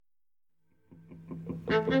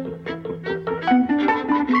Hello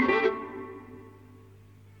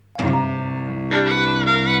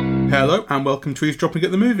and welcome to Eavesdropping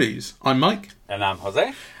at the Movies. I'm Mike. And I'm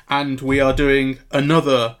Jose. And we are doing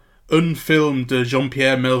another unfilmed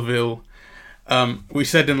Jean-Pierre Melville. We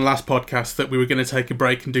said in the last podcast that we were going to take a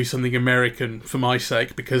break and do something American for my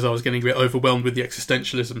sake because I was getting a bit overwhelmed with the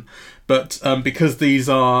existentialism. But because these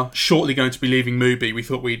are shortly going to be leaving Mubi, we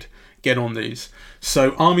thought we'd get on these.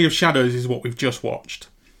 So Army of Shadows is what we've just watched.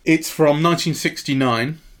 It's from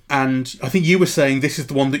 1969, and I think you were saying this is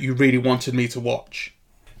the one that you really wanted me to watch.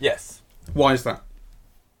 Yes. Why is that?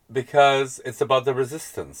 Because it's about the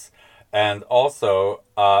resistance. And also,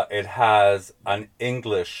 it has an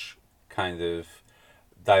English kind of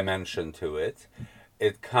dimension to it.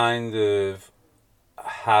 It kind of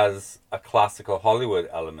has a classical Hollywood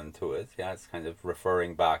element to it. Yeah, it's kind of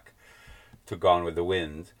referring back to Gone with the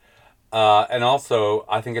Wind. And also,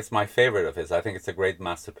 I think it's my favorite of his. I think it's a great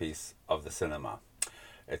masterpiece of the cinema.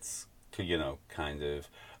 It's to, kind of...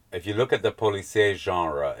 If you look at the policier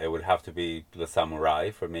genre, it would have to be Le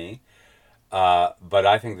Samouraï for me. But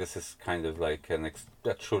I think this is kind of like a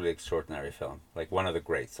truly extraordinary film. Like one of the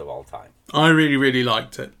greats of all time. I really, really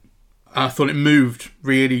liked it. I thought it moved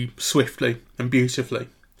really swiftly and beautifully.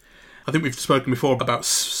 I think we've spoken before about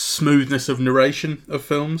smoothness of narration of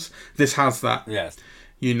films. This has that. Yes.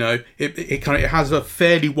 It has a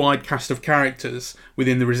fairly wide cast of characters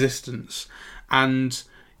within the resistance. And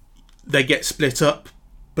they get split up.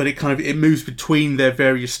 But it moves between their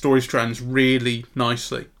various story strands really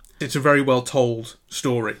nicely. It's a very well told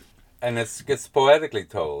story. And it's poetically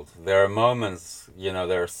told. There are moments,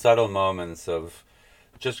 there are subtle moments of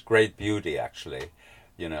just great beauty, actually.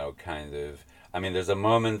 There's a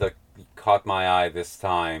moment that caught my eye this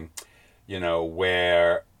time,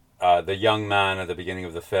 where the young man at the beginning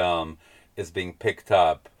of the film is being picked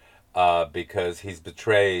up because he's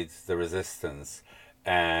betrayed the resistance.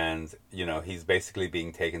 And he's basically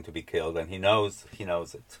being taken to be killed, and he knows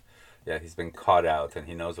it. Yeah, he's been caught out, and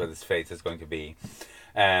he knows what his fate is going to be.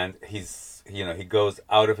 And he goes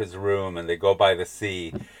out of his room, and they go by the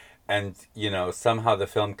sea, and somehow the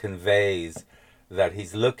film conveys that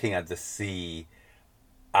he's looking at the sea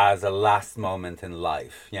as a last moment in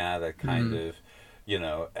life. Yeah, that kind of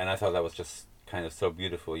and I thought that was just kind of so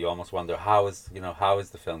beautiful. You almost wonder how is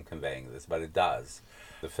the film conveying this, but it does.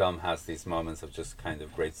 The film has these moments of just kind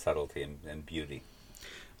of great subtlety and beauty.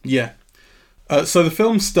 Yeah. So the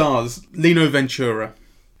film stars Lino Ventura,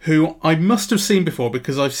 who I must have seen before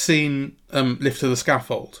because I've seen Lift to the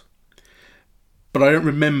Scaffold. But I don't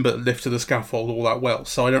remember Lift to the Scaffold all that well,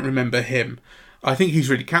 so I don't remember him. I think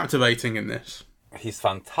he's really captivating in this. He's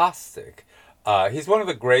fantastic. He's one of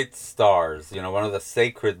the great stars, one of the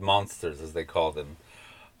sacred monsters, as they call them,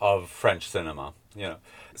 of French cinema,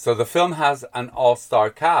 So the film has an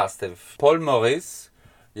all-star cast of Paul Maurice,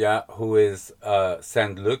 who is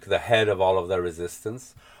Saint-Luc, the head of all of the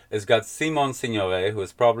resistance. It's got Simone Signoret, who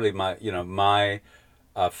is probably my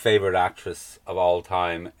favorite actress of all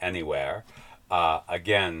time anywhere.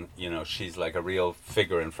 Again, she's like a real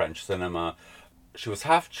figure in French cinema. She was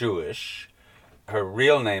half Jewish. Her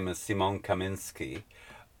real name is Simone Kaminsky.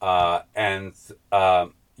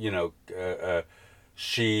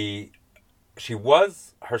 She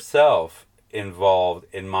was herself involved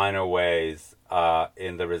in minor ways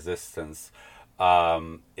in the resistance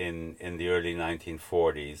in the early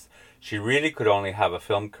 1940s. She really could only have a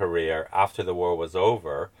film career after the war was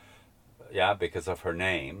over, because of her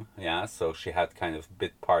name, so she had kind of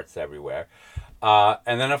bit parts everywhere.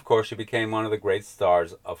 And then, of course, she became one of the great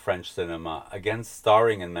stars of French cinema, again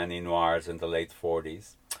starring in many noirs in the late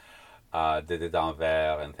 40s, Dédé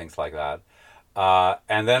d'Anvers and things like that.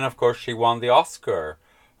 And then, of course, she won the Oscar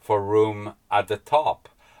for Room at the Top,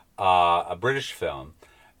 a British film.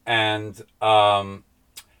 And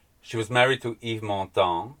she was married to Yves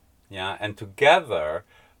Montand, and together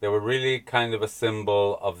they were really kind of a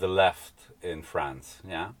symbol of the left in France,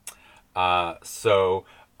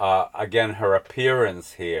 again, her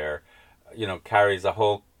appearance here, carries a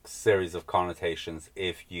whole series of connotations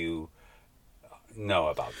if you know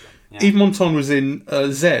about them. Yeah. Yves Montand was in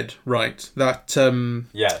Z, right? That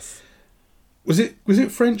yes. Was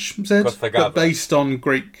it French Z? Costa Gavras. But based on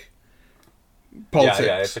Greek politics.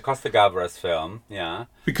 Yeah, it's a Costa Gavras film. Yeah.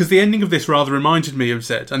 Because the ending of this rather reminded me of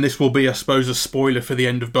Z, and this will be, I suppose, a spoiler for the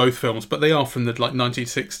end of both films, but they are from the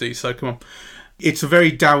 1960s. So come on, it's a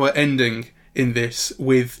very dour ending in this,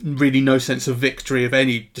 with really no sense of victory of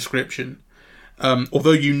any description.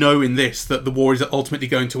 Although in this that the war is ultimately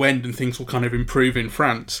going to end and things will kind of improve in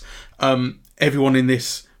France, everyone in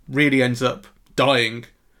this really ends up dying.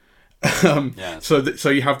 Yes. So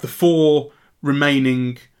you have the four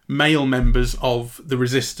remaining male members of the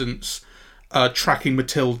resistance tracking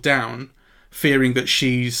Mathilde down, fearing that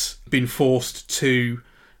she's been forced to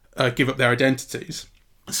give up their identities.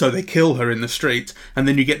 So they kill her in the street, and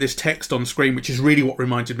then you get this text on screen, which is really what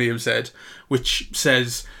reminded me of Zed, which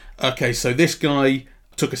says, okay, so this guy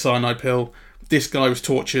took a cyanide pill, this guy was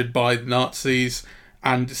tortured by the Nazis,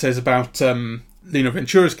 and it says about Lino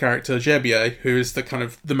Ventura's character, Gerbier, who is the kind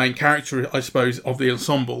of the main character, I suppose, of the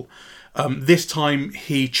ensemble. This time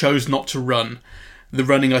he chose not to run. The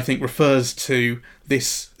running, I think, refers to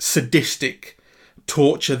this sadistic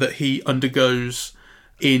torture that he undergoes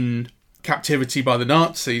in captivity by the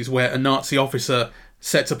Nazis, where a Nazi officer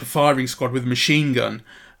sets up a firing squad with a machine gun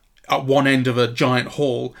at one end of a giant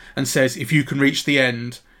hall and says, if you can reach the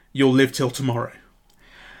end, you'll live till tomorrow.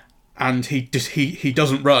 And he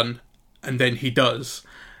doesn't run, and then he does.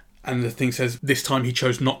 And the thing says this time he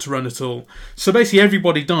chose not to run at all. So basically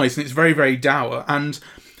everybody dies, and it's very, very dour. And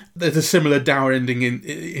there's a similar dour ending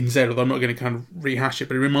in Zed, although I'm not going to kind of rehash it,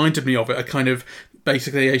 but it reminded me of it, a kind of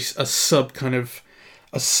basically a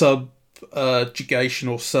subjugation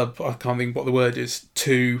or I can't think what the word is,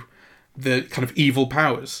 to the kind of evil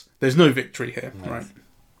powers. There's no victory here, right?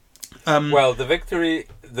 Well, the victory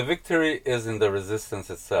is in the resistance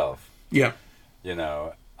itself. Yeah. You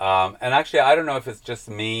know, and actually, I don't know if it's just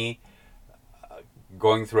me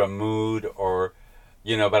going through a mood or,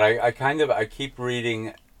 you know, but I keep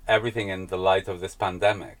reading everything in the light of this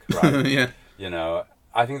pandemic, right? Yeah. You know,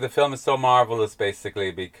 I think the film is so marvelous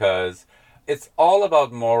basically because it's all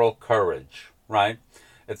about moral courage, right?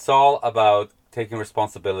 It's all about taking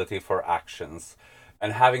responsibility for actions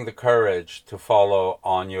and having the courage to follow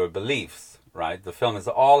on your beliefs, right? The film is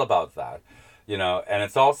all about that, you know, and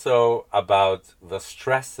it's also about the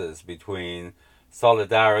stresses between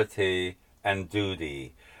solidarity and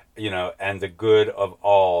duty, you know, and the good of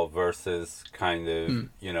all versus kind of,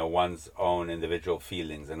 you know, one's own individual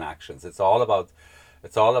feelings and actions. It's all about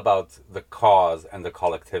the cause and the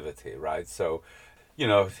collectivity, right? So, you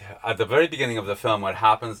know, at the very beginning of the film, what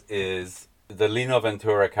happens is the Lino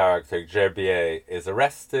Ventura character, Gerbier, is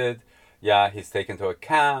arrested. Yeah, he's taken to a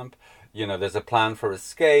camp. You know, there's a plan for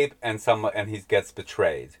escape, and he gets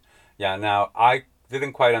betrayed. Yeah, now, I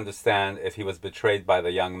didn't quite understand if he was betrayed by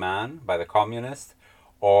the young man, by the communist,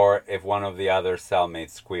 or if one of the other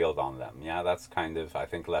cellmates squealed on them. Yeah, that's kind of, I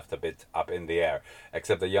think, left a bit up in the air.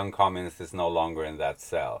 Except the young communist is no longer in that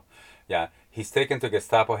cell. Yeah, he's taken to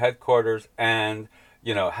Gestapo headquarters and,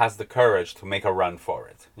 you know, has the courage to make a run for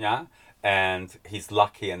it. Yeah, and he's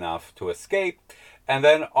lucky enough to escape. And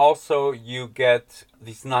then also you get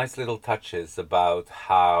these nice little touches about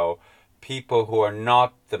how people who are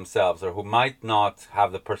not themselves or who might not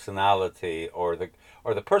have the personality or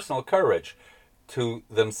the personal courage to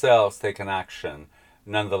themselves take an action,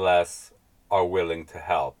 nonetheless are willing to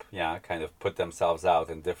help, yeah, kind of put themselves out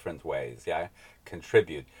in different ways, yeah,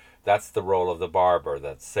 contribute. That's the role of the barber,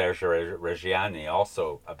 that Serge Reggiani,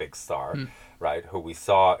 also a big star, right, who we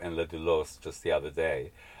saw in Le Doulos just the other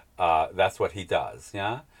day. That's what he does,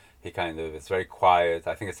 yeah? He kind of, it's very quiet.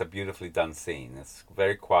 I think it's a beautifully done scene. It's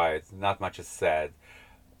very quiet, not much is said,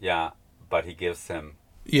 yeah, but he gives him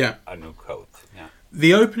a new coat, yeah.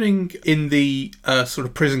 The opening in the sort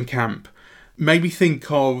of prison camp made me think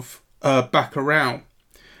of Bacurau,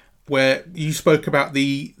 where you spoke about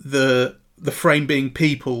the frame being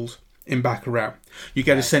peopled in Bacurau. You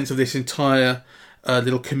get a sense of this entire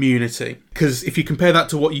little community. Because if you compare that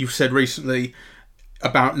to what you've said recently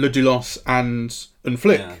about Le Doulos and Un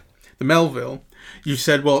Flic, the Melville, you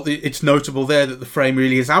said, well, it's notable there that the frame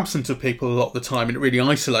really is absent of people a lot of the time and it really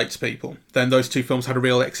isolates people. Then those two films had a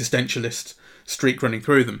real existentialist streak running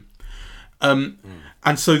through them.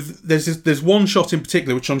 And so there's one shot in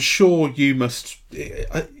particular, which I'm sure you must...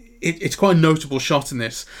 It's quite a notable shot in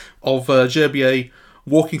this, of Gerbier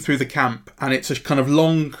walking through the camp, and it's a kind of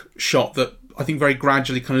long shot that I think very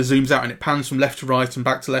gradually kind of zooms out and it pans from left to right and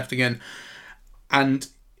back to left again. And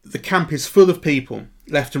the camp is full of people,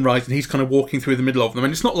 left and right, and he's kind of walking through the middle of them.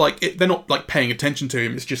 And it's not like they're not like paying attention to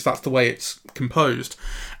him. It's just that's the way it's composed.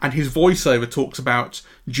 And his voiceover talks about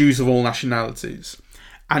Jews of all nationalities,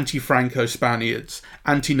 anti-Franco Spaniards,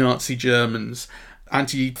 anti-Nazi Germans,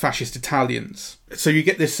 anti-fascist Italians. So you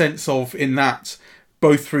get this sense of, in that,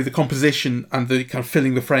 both through the composition and the kind of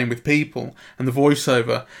filling the frame with people and the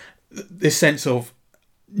voiceover, this sense of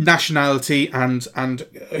nationality and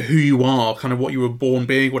who you are, kind of what you were born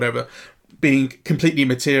being, whatever, being completely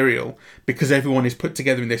immaterial because everyone is put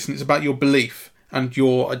together in this, and it's about your belief and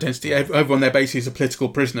your identity. Everyone there basically is a political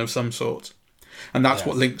prisoner of some sort. And that's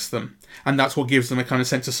what links them. And that's what gives them a kind of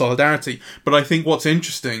sense of solidarity. But I think what's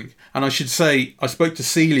interesting, and I should say, I spoke to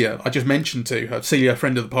Celia, I just mentioned to her, Celia, a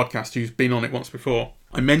friend of the podcast who's been on it once before,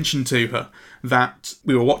 I mentioned to her that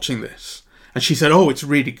we were watching this, and she said, oh, it's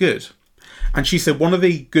really good. And she said, one of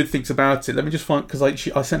the good things about it, let me just find, because I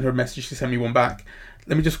sent her a message, she sent me one back.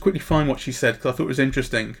 Let me just quickly find what she said, because I thought it was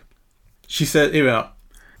interesting. She said, here we are.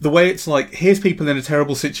 The way it's like, here's people in a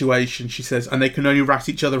terrible situation, she says, and they can only rat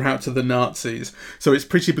each other out to the Nazis. So it's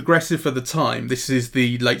pretty progressive for the time. This is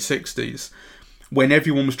the late 60s, when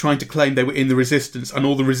everyone was trying to claim they were in the resistance, and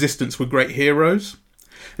all the resistance were great heroes.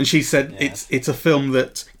 And she said it's a film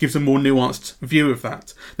that gives a more nuanced view of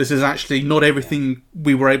that. This is actually not everything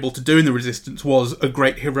we were able to do in the resistance was a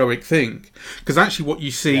great heroic thing. Because actually what you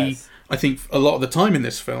see, I think, a lot of the time in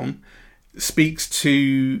this film speaks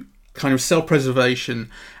to kind of self-preservation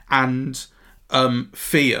and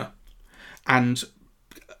fear and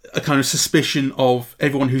a kind of suspicion of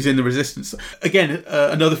everyone who's in the resistance. Again,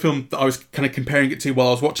 another film that I was kind of comparing it to while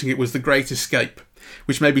I was watching it was The Great Escape,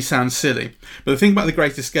 which maybe sounds silly. But the thing about The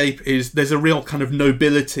Great Escape is there's a real kind of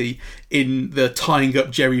nobility in the tying up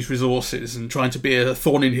Jerry's resources and trying to be a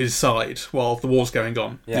thorn in his side while the war's going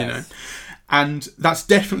on, you know. And that's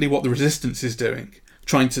definitely what the resistance is doing,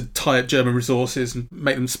 trying to tie up German resources and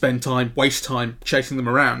make them spend time, waste time, chasing them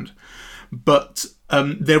around. But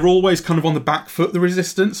they're always kind of on the back foot, the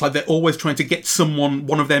resistance. Like, they're always trying to get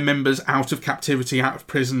one of their members out of captivity, out of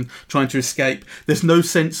prison, trying to escape. There's no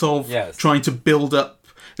sense of trying to build up.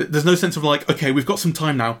 There's no sense of like, okay, we've got some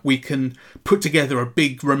time now. We can put together a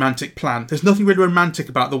big romantic plan. There's nothing really romantic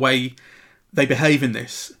about the way they behave in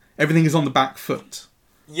this. Everything is on the back foot.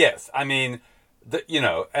 Yes, I mean,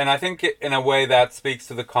 and I think in a way that speaks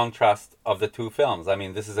to the contrast of the two films. I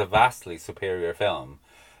mean, this is a vastly superior film.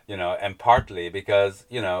 And partly because,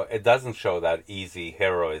 it doesn't show that easy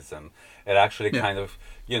heroism. It actually kind of,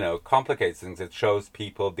 complicates things. It shows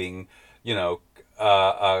people being,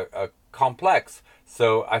 complex.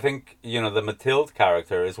 So I think, the Mathilde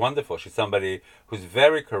character is wonderful. She's somebody who's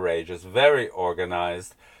very courageous, very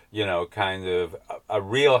organized, kind of a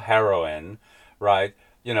real heroine, right?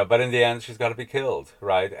 But in the end, she's got to be killed,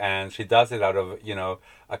 right? And she does it out of,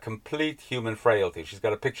 a complete human frailty. She's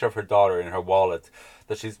got a picture of her daughter in her wallet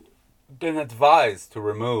that she's been advised to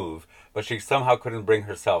remove, but she somehow couldn't bring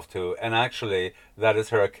herself to. And actually, that is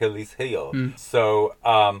her Achilles heel. So,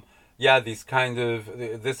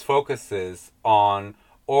 this focuses on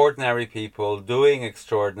ordinary people doing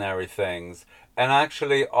extraordinary things and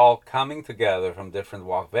actually all coming together from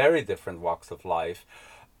very different walks of life,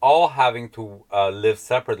 all having to live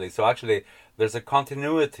separately. So actually, there's a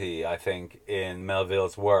continuity, I think, in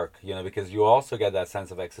Melville's work, because you also get that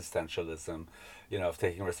sense of existentialism, of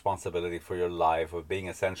taking responsibility for your life, of being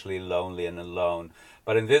essentially lonely and alone.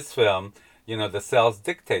 But in this film, the cells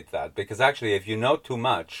dictate that, because actually, if you know too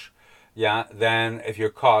much, then if you're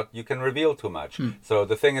caught, you can reveal too much. So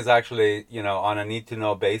the thing is actually, on a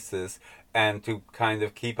need-to-know basis, and to kind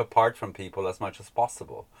of keep apart from people as much as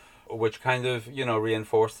possible, which kind of,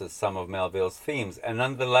 reinforces some of Melville's themes. And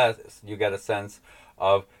nonetheless, you get a sense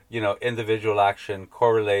of, individual action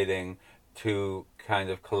correlating to kind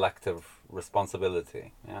of collective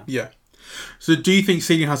responsibility. Yeah. So do you think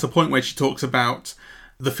Celia has a point where she talks about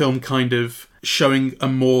the film kind of showing a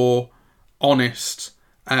more honest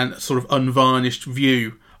and sort of unvarnished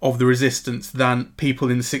view of the resistance than people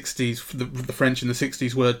in the 60s, the French in the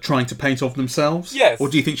 60s, were trying to paint of themselves? Yes. Or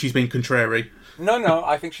do you think she's being contrary? No,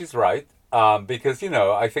 I think she's right. Because,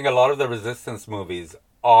 I think a lot of the resistance movies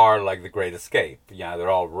are like The Great Escape. They're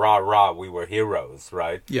all rah, we were heroes,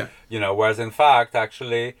 right? Yeah. Whereas in fact,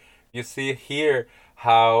 actually, you see here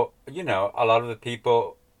how, a lot of the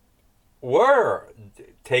people were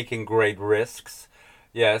taking great risks,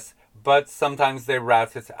 yes, but sometimes they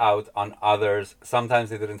ratted out on others. Sometimes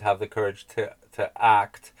they didn't have the courage to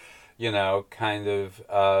act,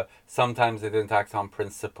 sometimes they didn't act on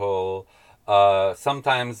principle.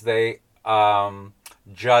 Sometimes they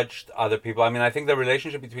judged other people. I mean, I think the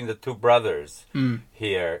relationship between the two brothers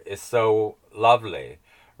here is so lovely,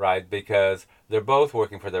 right? Because they're both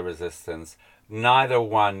working for the resistance. Neither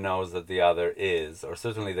one knows that the other is, or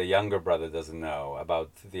certainly the younger brother doesn't know about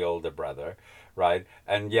the older brother, right?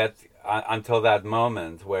 And yet, until that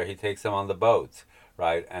moment where he takes him on the boat,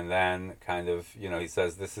 right? And then kind of, he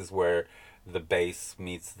says, this is where the base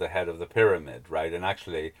meets the head of the pyramid, right? And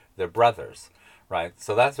actually, they're brothers, right?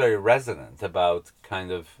 So that's very resonant about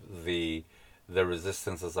kind of the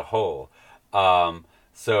resistance as a whole. I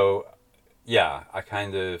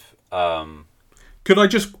kind of... Could I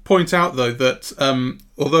just point out, though, that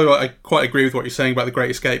although I quite agree with what you're saying about The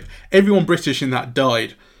Great Escape, everyone British in that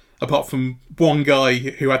died. apart from one guy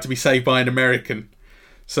who had to be saved by an American.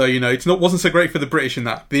 So, you know, wasn't so great for the British in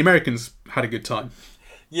that. The Americans had a good time.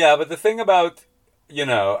 Yeah, but the thing about, you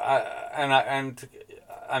know,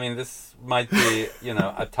 I mean, this might be, you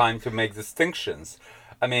know, a time to make distinctions.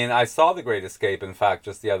 I mean, I saw The Great Escape, in fact,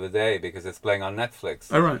 just the other day because it's playing on Netflix.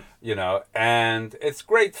 Oh, right. You know, and it's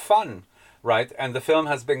great fun, right? And the film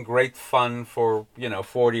has been great fun for, you know,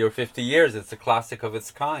 40 or 50 years. It's a classic of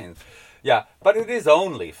its kind. Yeah, but it is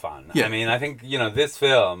only fun. Yeah. I mean, I think, you know, this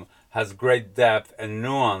film has great depth and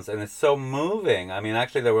nuance, and it's so moving. I mean,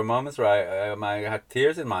 actually, there were moments where I had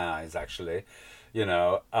tears in my eyes, actually, you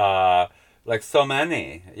know, like so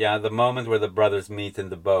many. Yeah, the moment where the brothers meet in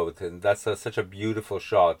the boat, and that's such a beautiful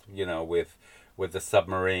shot, you know, with the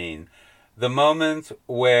submarine. The moment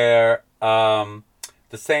where the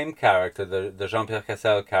same character, the Jean-Pierre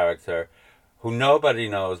Cassel character, who nobody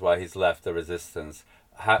knows why he's left the resistance,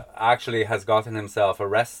 actually has gotten himself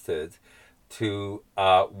arrested to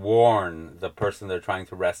warn the person they're trying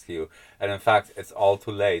to rescue. And in fact, it's all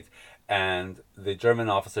too late. And the German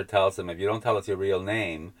officer tells him, if you don't tell us your real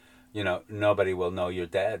name, you know, nobody will know you're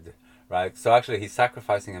dead, right? So actually he's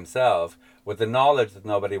sacrificing himself with the knowledge that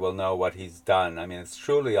nobody will know what he's done. I mean, it's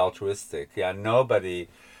truly altruistic. Yeah, nobody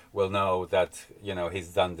will know that, you know, he's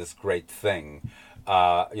done this great thing,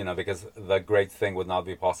 you know, because the great thing would not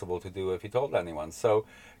be possible to do if he told anyone. So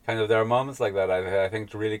kind of there are moments like that I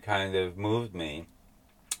think really kind of moved me.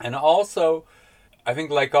 And also, I think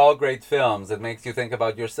like all great films, it makes you think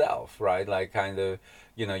about yourself, right? Like kind of,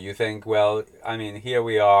 you know, you think, well, I mean, here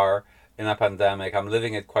we are in a pandemic. I'm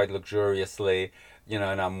living it quite luxuriously, you know,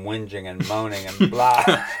 and I'm whinging and moaning and blah.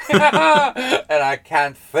 And I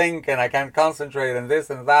can't think and I can't concentrate and this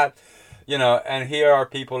and that, you know, and here are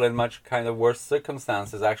people in much kind of worse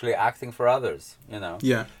circumstances actually acting for others, you know.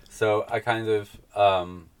 Yeah. So I kind of,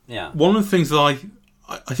 yeah. One of the things that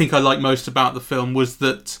I think I like most about the film was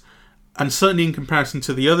that, and certainly in comparison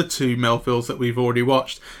to the other two Melvilles that we've already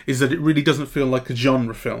watched, is that it really doesn't feel like a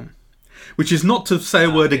genre film. Which is not to say a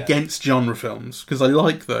word against genre films, because I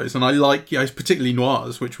like those, and I like, you know, particularly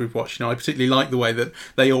noirs, which we've watched. You know, I particularly like the way that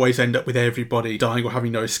they always end up with everybody dying or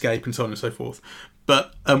having no escape, and so on and so forth.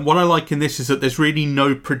 But what I like in this is that there's really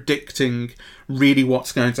no predicting really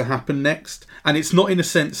what's going to happen next, and it's not in a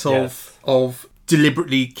sense of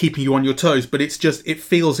deliberately keeping you on your toes, but it's just, it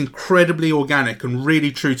feels incredibly organic and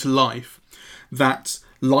really true to life, that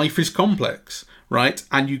life is complex, right?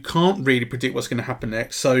 And you can't really predict what's going to happen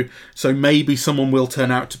next. So maybe someone will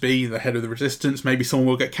turn out to be the head of the resistance, maybe someone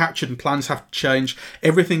will get captured and plans have to change.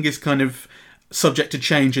 Everything is kind of subject to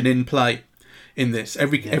change and in play in this,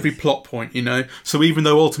 every plot point, you know. So even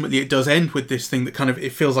though ultimately it does end with this thing that kind of,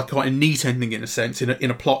 it feels like quite a neat ending in a sense,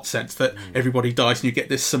 in a plot sense, that everybody dies and you get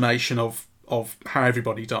this summation of how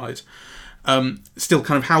everybody died. Still,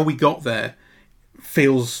 kind of how we got there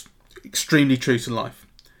feels extremely true to life,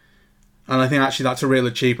 and I think actually that's a real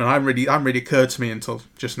achievement. I haven't really occurred to me until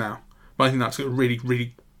just now, but I think that's a really,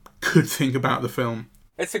 really good thing about the film.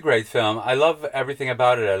 It's a great film. I love everything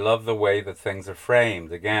about it. I love the way that things are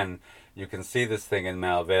framed. Again, you can see this thing in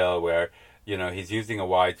Melville where, you know, he's using a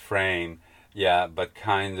wide frame, but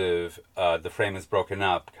kind of the frame is broken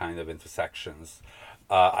up kind of into sections.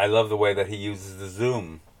 I love the way that he uses the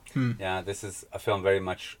zoom. Yeah, this is a film very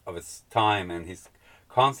much of its time, and he's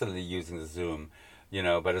constantly using the zoom, you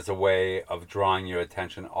know, but as a way of drawing your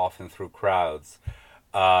attention often through crowds.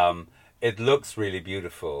 It looks really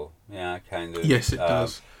beautiful, yeah, kind of. Yes, it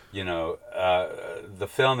does. You know, the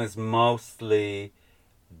film is mostly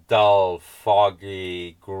dull,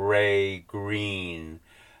 foggy, grey, green,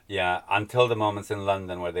 yeah, until the moments in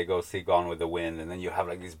London where they go see Gone with the Wind, and then you have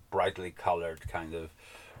like these brightly coloured kind of,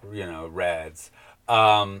 you know, reds.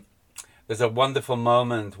 There's a wonderful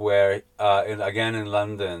moment where, again in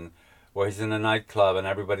London, where he's in a nightclub and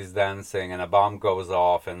everybody's dancing and a bomb goes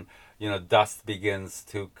off and, you know, dust begins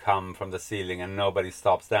to come from the ceiling and nobody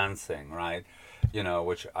stops dancing, right? You know,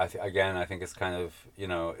 which I think is kind of, you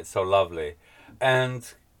know, it's so lovely. And,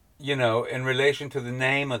 you know, in relation to the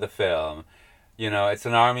name of the film, you know, it's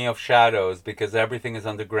an army of shadows because everything is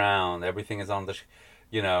underground, everything is on the,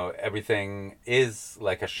 you know, everything is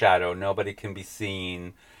like a shadow, nobody can be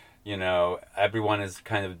seen, you know, everyone is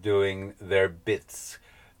kind of doing their bits,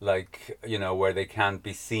 like, you know, where they can't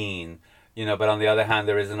be seen, you know, but on the other hand,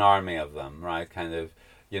 there is an army of them, right, kind of,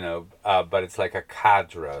 you know, but it's like a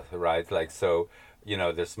cadre, right, like, so, you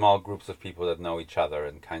know, there's small groups of people that know each other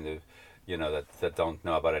and kind of, you know, that don't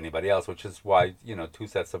know about anybody else, which is why, you know, two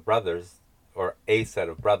sets of brothers, or a set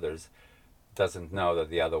of brothers, doesn't know that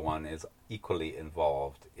the other one is equally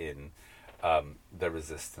involved in the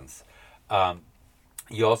resistance.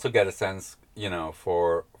 You also get a sense, you know,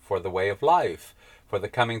 for for the way of life, for the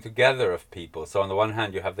coming together of people. So on the one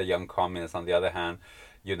hand, you have the young communist. On the other hand,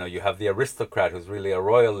 you know, you have the aristocrat who's really a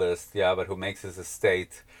royalist, yeah, but who makes his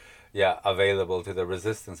estate, yeah, available to the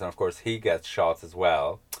resistance. And of course, he gets shot as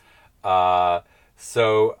well.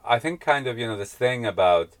 So I think kind of, you know, this thing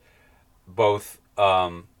about both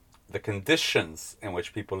the conditions in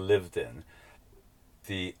which people lived in,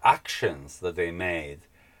 the actions that they made,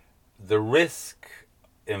 the risk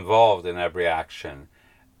involved in every action,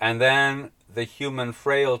 and then the human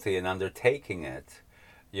frailty in undertaking it,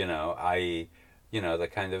 you know, i.e., you know, the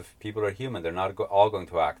kind of people are human. They're not all going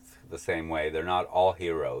to act the same way. They're not all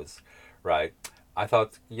heroes, right? I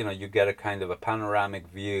thought, you know, you get a kind of a panoramic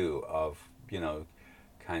view of, you know,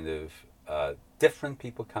 kind of different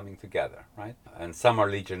people coming together, right? And some are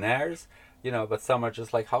legionnaires, you know, but some are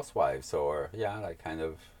just like housewives, or, yeah, like kind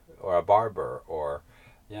of, or a barber, or,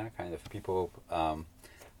 yeah, kind of people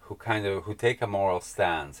who take a moral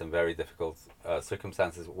stance in very difficult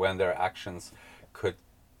circumstances when their actions could,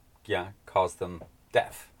 yeah, cause them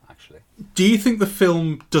death, actually. Do you think the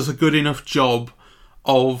film does a good enough job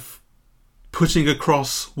of putting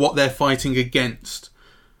across what they're fighting against?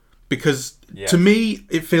 Because to me,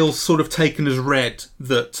 it feels sort of taken as read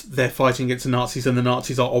that they're fighting against the Nazis and the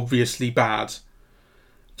Nazis are obviously bad.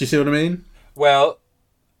 Do you see what I mean? Well,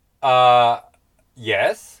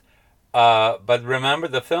 yes. But remember,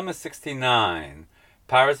 the film is 1969.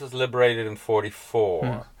 Paris was liberated in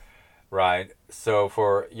 1944. Right? So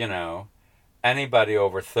for, you know, anybody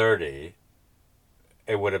over 30,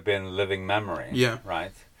 it would have been living memory. Yeah.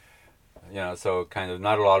 Right? You know, so kind of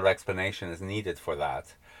not a lot of explanation is needed for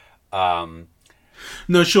that.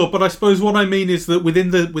 No, sure, but I suppose what I mean is that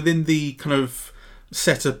within the kind of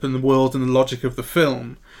setup and the world and the logic of the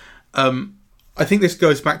film, I think this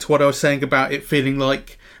goes back to what I was saying about it feeling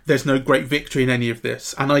like there's no great victory in any of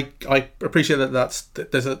this, and I appreciate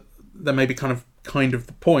that there may be kind of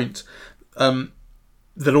the point,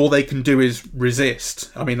 that all they can do is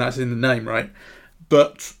resist. I mean, that's in the name, right?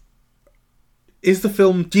 But is the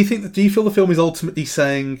film? Do you feel the film is ultimately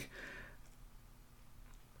saying?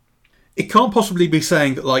 It can't possibly be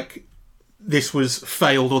saying that, like, this was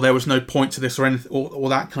failed or there was no point to this or anything or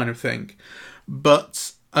that kind of thing.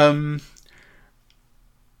 But I'm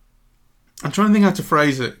trying to think how to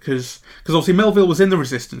phrase it, because obviously Melville was in the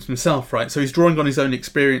resistance himself, right? So he's drawing on his own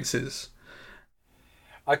experiences.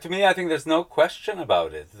 To me, I think there's no question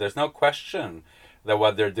about it. There's no question that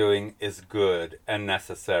what they're doing is good and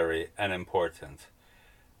necessary and important.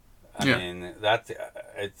 I mean,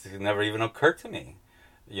 it's never even occurred to me,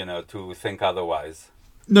 you know, to think otherwise.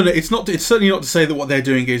 No, it's not. It's certainly not to say that what they're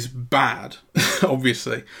doing is bad,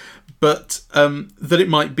 obviously, but that it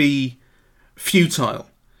might be futile.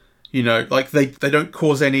 You know, like they don't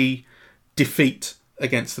cause any defeat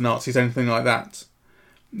against the Nazis, anything like that.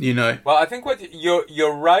 You know. Well, I think what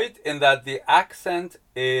you're right in that the accent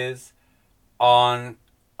is on.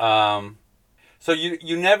 So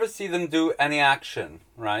you never see them do any action,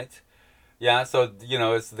 right? Yeah, so, you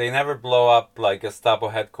know, they never blow up like Gestapo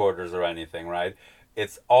headquarters or anything, right?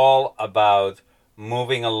 It's all about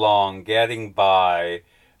moving along, getting by,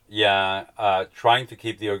 trying to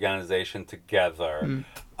keep the organization together.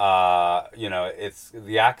 You know,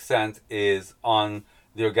 the accent is on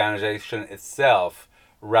the organization itself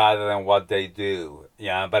rather than what they do.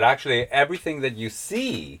 Yeah, but actually everything that you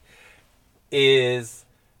see is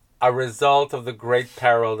a result of the great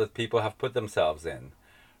peril that people have put themselves in.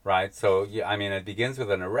 Right, so I mean, it begins with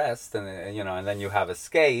an arrest, and you know, and then you have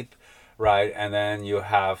escape, right, and then you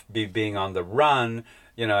have being on the run,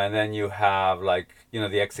 you know, and then you have, like, you know,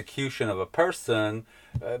 the execution of a person,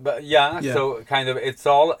 but so kind of it's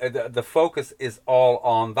all the focus is all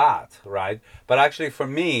on that, right? But actually, for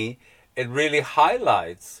me, it really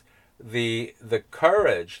highlights the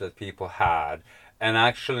courage that people had, and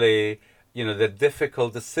actually, you know, the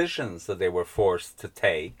difficult decisions that they were forced to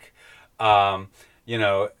take. You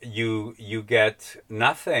know, you get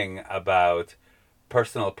nothing about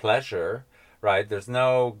personal pleasure, right? There's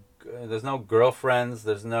no girlfriends,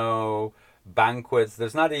 there's no banquets,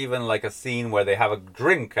 there's not even like a scene where they have a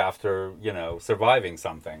drink after, you know, surviving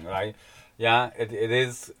something, right? Yeah, it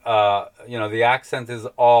is, you know, the accent is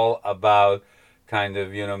all about kind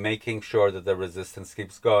of, you know, making sure that the resistance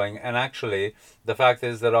keeps going. And actually, the fact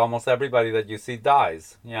is that almost everybody that you see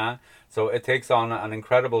dies, yeah? So it takes on an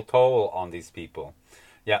incredible toll on these people,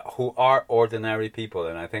 yeah, who are ordinary people.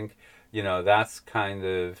 And I think, you know, that's kind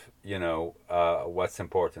of, you know, what's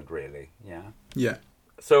important, really, yeah? Yeah.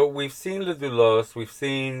 So we've seen Le Doulos, we've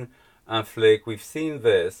seen Un Flic, we've seen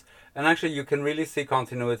this, and actually you can really see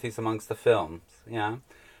continuities amongst the films, yeah?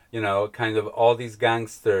 You know, kind of all these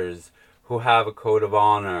gangsters who have a code of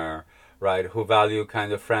honor, right, who value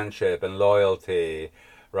kind of friendship and loyalty,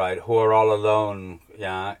 right, who are all alone,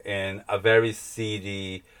 yeah, in a very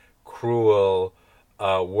seedy, cruel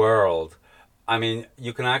world. I mean,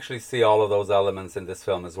 you can actually see all of those elements in this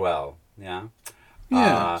film as well, yeah.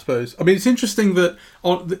 Yeah, I suppose. I mean, it's interesting that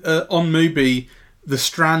on Mubi, the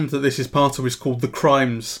strand that this is part of is called The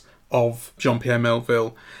Crimes of Jean-Pierre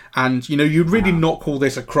Melville. And, you know, you'd really not call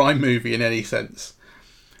this a crime movie in any sense.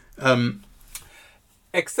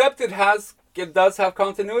 Except it does have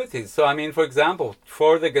continuities. So, I mean, for example,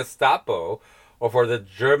 for the Gestapo or for the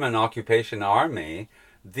German occupation army,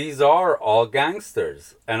 these are all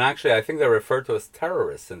gangsters. And actually, I think they're referred to as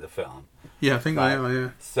terrorists in the film. Yeah, I think they are,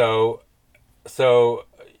 yeah. So,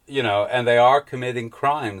 you know, and they are committing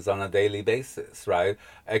crimes on a daily basis, right?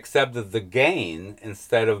 Except that the gain,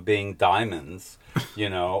 instead of being diamonds, you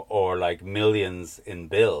know, or like millions in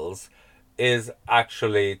bills, is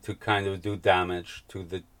actually to kind of do damage to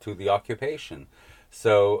the occupation.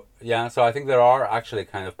 So, yeah, so I think there are actually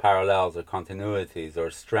kind of parallels or continuities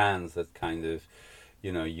or strands that kind of,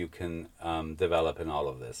 you know, you can develop in all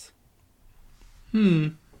of this.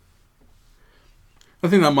 I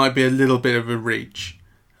think that might be a little bit of a reach.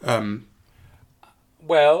 Well,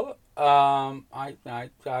 I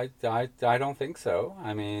don't think so.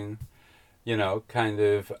 I mean, you know, kind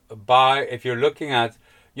of if you're looking at,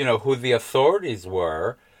 you know, who the authorities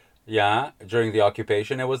were, yeah, during the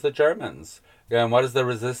occupation, it was the Germans. Yeah, and what is the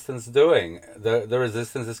resistance doing? The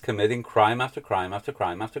resistance is committing crime after crime after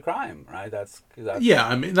crime after crime, right? That's yeah.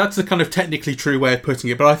 I mean, that's a kind of technically true way of putting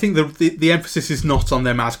it, but I think the emphasis is not on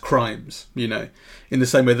them as crimes. You know, in the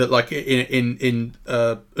same way that like in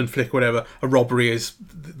Flick or whatever, a robbery is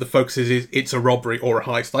the focus is it's a robbery or a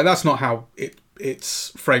heist. Like that's not how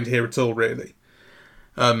it's framed here at all, really.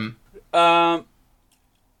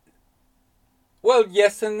 Well,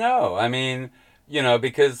 yes and no. I mean, you know,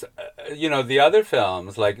 because, you know, the other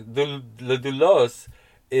films, like Le Doulos,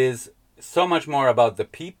 is so much more about the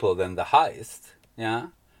people than the heist, yeah?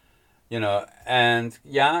 You know, and,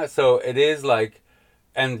 yeah, so it is like,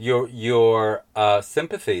 and your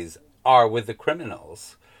sympathies are with the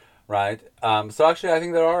criminals, right? So actually, I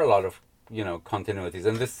think there are a lot of, you know, continuities.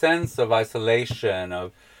 And the sense of isolation,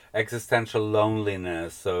 of existential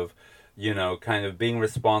loneliness, of, you know, kind of being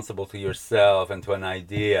responsible to yourself and to an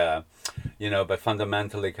idea, you know, but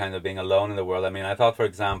fundamentally kind of being alone in the world. I mean, I thought, for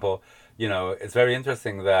example, you know, it's very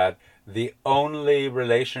interesting that the only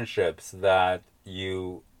relationships that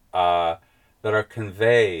that are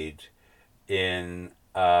conveyed in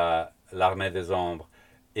L'Armée des Ombres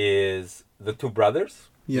is the two brothers,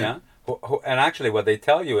 yeah? Who, and actually what they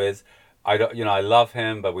tell you is, I love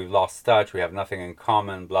him, but we've lost touch, we have nothing in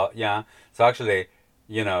common, blah, yeah. So actually,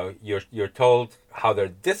 you know, you're told how they're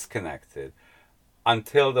disconnected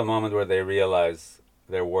until the moment where they realize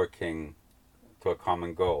they're working to a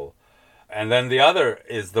common goal. And then the other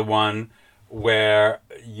is the one where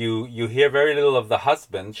you hear very little of the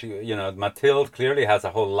husband. She, you know, Mathilde clearly has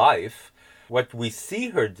a whole life. What we see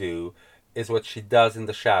her do is what she does in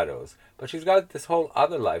the shadows. But she's got this whole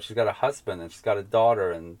other life. She's got a husband and she's got a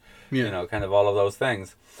daughter and, you know, kind of all of those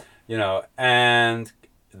things, you know, and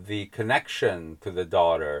the connection to the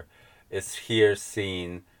daughter is here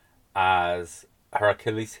seen as her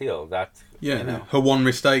Achilles heel. That, yeah, you know, her one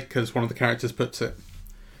mistake, as one of the characters puts it.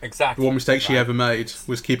 Exactly. The one mistake she ever made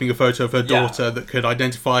was keeping a photo of her daughter that could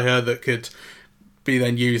identify her, that could be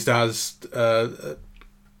then used as a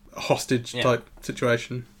hostage type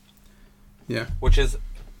situation. Yeah. Which is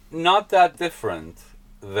not that different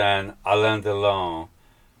than Alain Delon,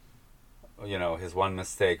 you know, his one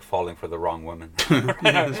mistake falling for the wrong woman.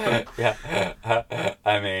 Yeah.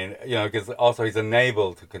 I mean, you know, because also he's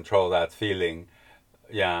unable to control that feeling.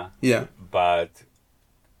 Yeah. Yeah. But,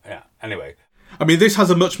 yeah, anyway. I mean, this has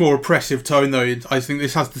a much more oppressive tone, though. I think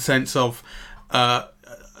this has the sense of,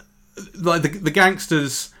 like the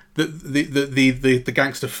gangsters, the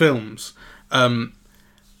gangster films.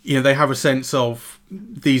 You know, they have a sense of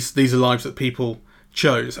these are lives that people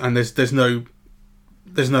chose, and there's no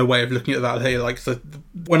way of looking at that here. Like, so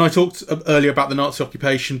when I talked earlier about the Nazi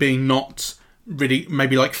occupation being not really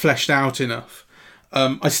maybe like fleshed out enough,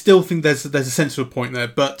 I still think there's a sensible point there.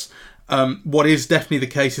 But what is definitely the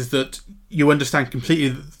case is that you understand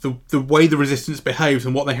completely the way the resistance behaves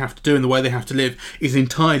and what they have to do and the way they have to live is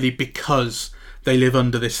entirely because they live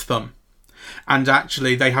under this thumb. And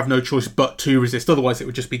actually, they have no choice but to resist. Otherwise, it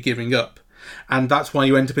would just be giving up. And that's why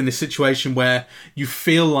you end up in this situation where you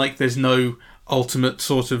feel like there's no ultimate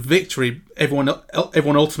sort of victory. Everyone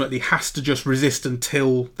ultimately has to just resist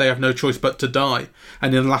until they have no choice but to die.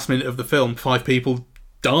 And in the last minute of the film, 5 people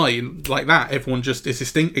die like that. Everyone just is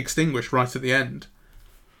extinguished right at the end.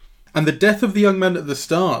 And the death of the young men at the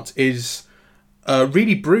start is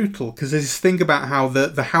really brutal, because there's this thing about how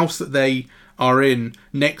the house that they are in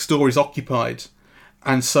next door is occupied,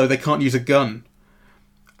 and so they can't use a gun,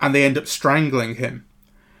 and they end up strangling him.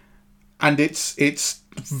 And it's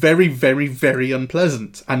very, very, very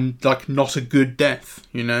unpleasant, and like not a good death,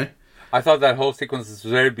 you know? I thought that whole sequence is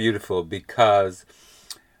very beautiful because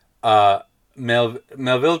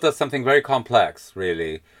Melville does something very complex,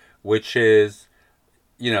 really, which is,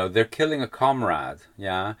 you know, they're killing a comrade,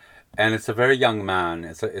 yeah? And it's a very young man.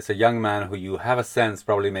 It's a young man who you have a sense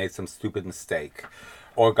probably made some stupid mistake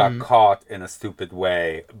or got caught in a stupid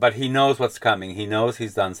way. But he knows what's coming. He knows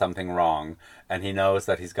he's done something wrong, and he knows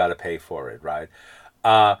that he's got to pay for it, right?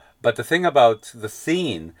 But the thing about the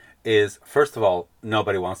scene is, first of all,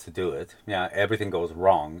 nobody wants to do it. Yeah, everything goes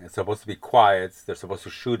wrong. It's supposed to be quiet. They're supposed to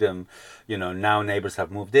shoot him. You know, now neighbors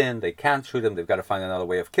have moved in. They can't shoot him. They've got to find another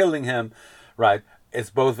way of killing him, right? It's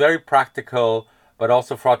both very practical, but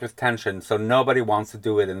also fraught with tension. So nobody wants to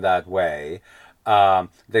do it in that way.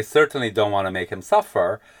 They certainly don't want to make him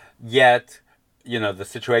suffer. Yet, you know, the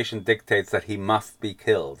situation dictates that he must be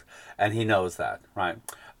killed. And he knows that, right?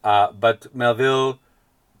 But Melville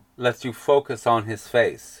lets you focus on his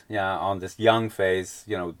face, yeah, on this young face,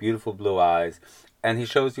 you know, with beautiful blue eyes, and he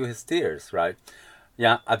shows you his tears, right?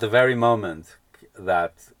 Yeah, at the very moment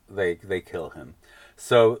that they kill him.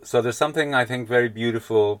 So there's something, I think, very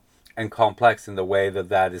beautiful and complex in the way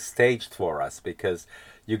that is staged for us, because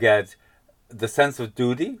you get the sense of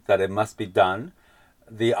duty, that it must be done,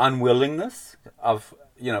 the unwillingness of,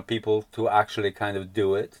 you know, people to actually kind of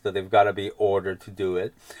do it, that they've got to be ordered to do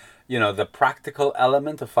it. You know, the practical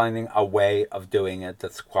element of finding a way of doing it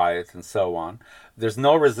that's quiet and so on. There's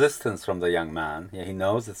no resistance from the young man. Yeah, he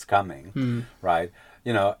knows it's coming, right?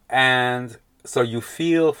 You know, and so you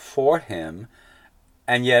feel for him,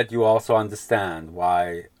 and yet you also understand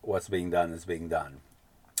why what's being done is being done,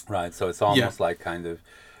 right? So it's almost like kind of,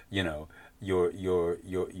 you know, your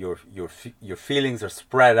feelings are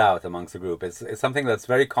spread out amongst the group. It's something that's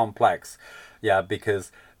very complex, yeah,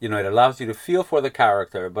 because, you know, it allows you to feel for the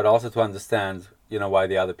character, but also to understand, you know, why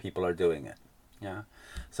the other people are doing it, yeah.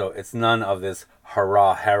 So it's none of this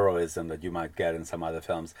hurrah heroism that you might get in some other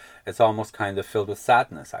films. It's almost kind of filled with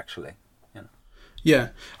sadness, actually. You know. Yeah,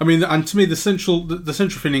 I mean, and to me, the central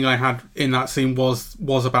feeling I had in that scene was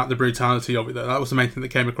about the brutality of it. That was the main thing that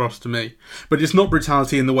came across to me. But it's not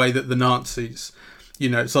brutality in the way that the Nazis, you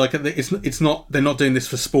know. It's like it's not. They're not doing this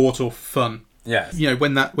for sport or for fun. Yes. You know,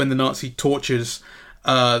 when the Nazi tortures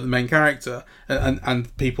the main character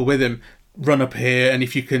and people with him, run up here, and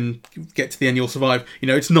if you can get to the end, you'll survive. You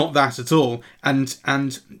know, it's not that at all. And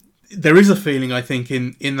there is a feeling, I think,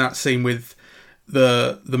 in that scene with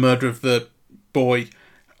the murder of the boy,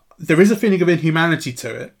 there is a feeling of inhumanity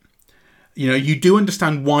to it. You know, you do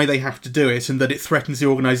understand why they have to do it, and that it threatens the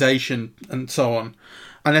organisation and so on.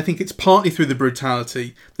 And I think it's partly through the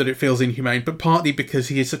brutality that it feels inhumane, but partly because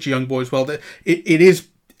he is such a young boy as well. That it is.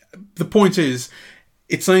 The point is,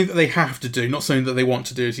 it's something that they have to do, not something that they want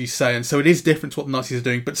to do, as you say. And so it is different to what the Nazis are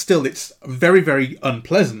doing, but still, it's very, very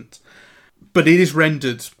unpleasant. But it is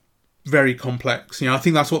rendered very complex. You know, I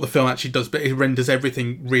think that's what the film actually does, but it renders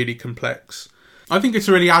everything really complex. I think it's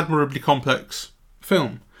a really admirably complex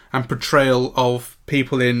film and portrayal of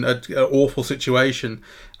people in an awful situation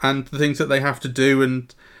and the things that they have to do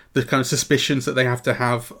and the kind of suspicions that they have to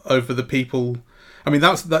have over the people. I mean,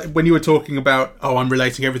 that's that. When you were talking about, I'm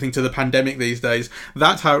relating everything to the pandemic these days,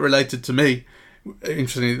 that's how it related to me.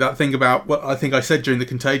 Interestingly, that thing about what I think I said during the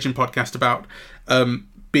Contagion podcast about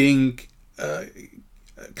being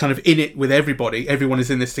kind of in it with everybody. Everyone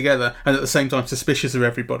is in this together, and at the same time suspicious of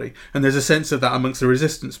everybody. And there's a sense of that amongst the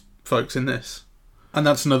resistance folks in this. And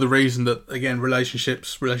that's another reason that, again,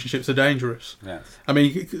 relationships are dangerous. Yes. I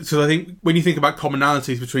mean, so I think when you think about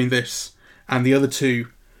commonalities between this and the other two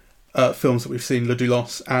films that we've seen, Le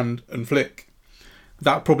Doulos and Flick,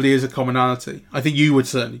 that probably is a commonality. I think you would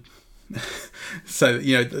certainly say that,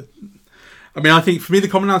 you know, I mean, I think for me the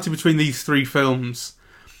commonality between these three films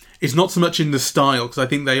is not so much in the style, because I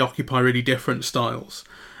think they occupy really different styles,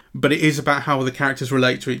 but it is about how the characters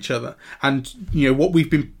relate to each other. And, you know, what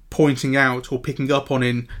we've been pointing out or picking up on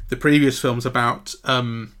in the previous films about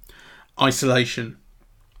isolation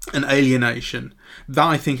and alienation, that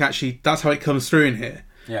I think actually that's how it comes through in here.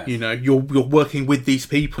 Yes. You know, you're working with these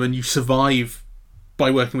people and you survive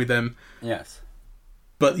by working with them. Yes.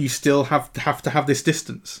 But you still have to have this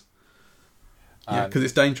distance. Yeah, because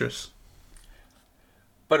it's dangerous.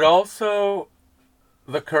 But also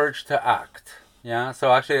the courage to act. Yeah,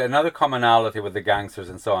 so actually another commonality with the gangsters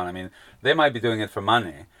and so on. I mean, they might be doing it for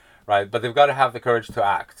money, right? But they've got to have the courage to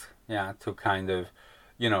act, yeah, to kind of,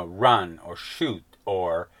 run or shoot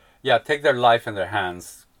or, yeah, take their life in their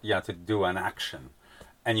hands, yeah, to do an action.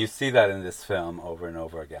 And you see that in this film over and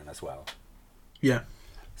over again as well. Yeah.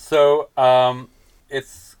 So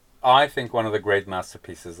it's, I think, one of the great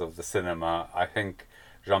masterpieces of the cinema. I think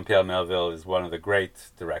Jean-Pierre Melville is one of the great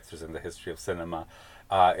directors in the history of cinema.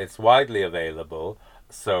 It's widely available,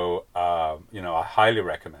 so I highly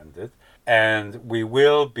recommend it. And we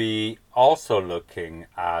will be also looking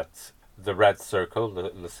at The Red Circle,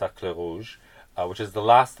 Le Cercle Rouge, which is the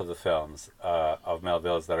last of the films of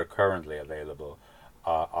Melville's that are currently available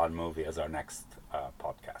on Movie as our next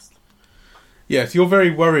podcast. Yes, you're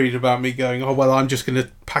very worried about me going, oh, well, I'm just going to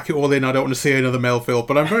pack it all in. I don't want to see another Melville,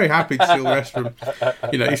 but I'm very happy to see all the rest of them.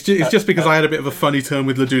 It's just because I had a bit of a funny turn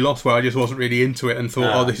with Le Doulos where I just wasn't really into it and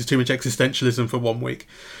thought, this is too much existentialism for 1 week.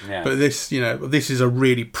 Yeah. But this is a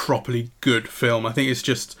really properly good film. I think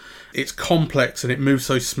it's complex and it moves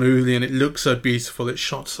so smoothly and it looks so beautiful. It's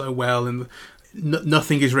shot so well and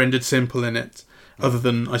nothing is rendered simple in it other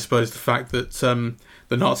than, I suppose, the fact that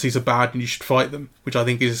the Nazis are bad and you should fight them, which I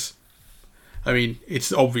think is... I mean,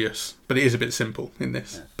 it's obvious, but it is a bit simple in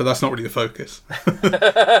this. Yeah. But that's not really the focus.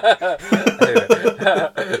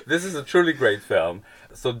 This is a truly great film,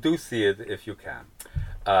 so do see it if you can.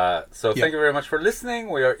 Thank you very much for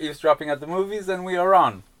listening. We are eavesdropping at the movies, and we are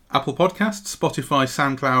on Apple Podcasts, Spotify,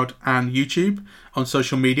 SoundCloud, and YouTube. On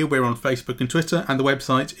social media, we're on Facebook and Twitter, and the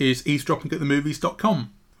website is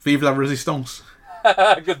eavesdroppingatthemovies.com. Vive la résistance.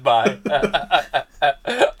 Goodbye.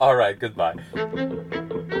 All right, goodbye.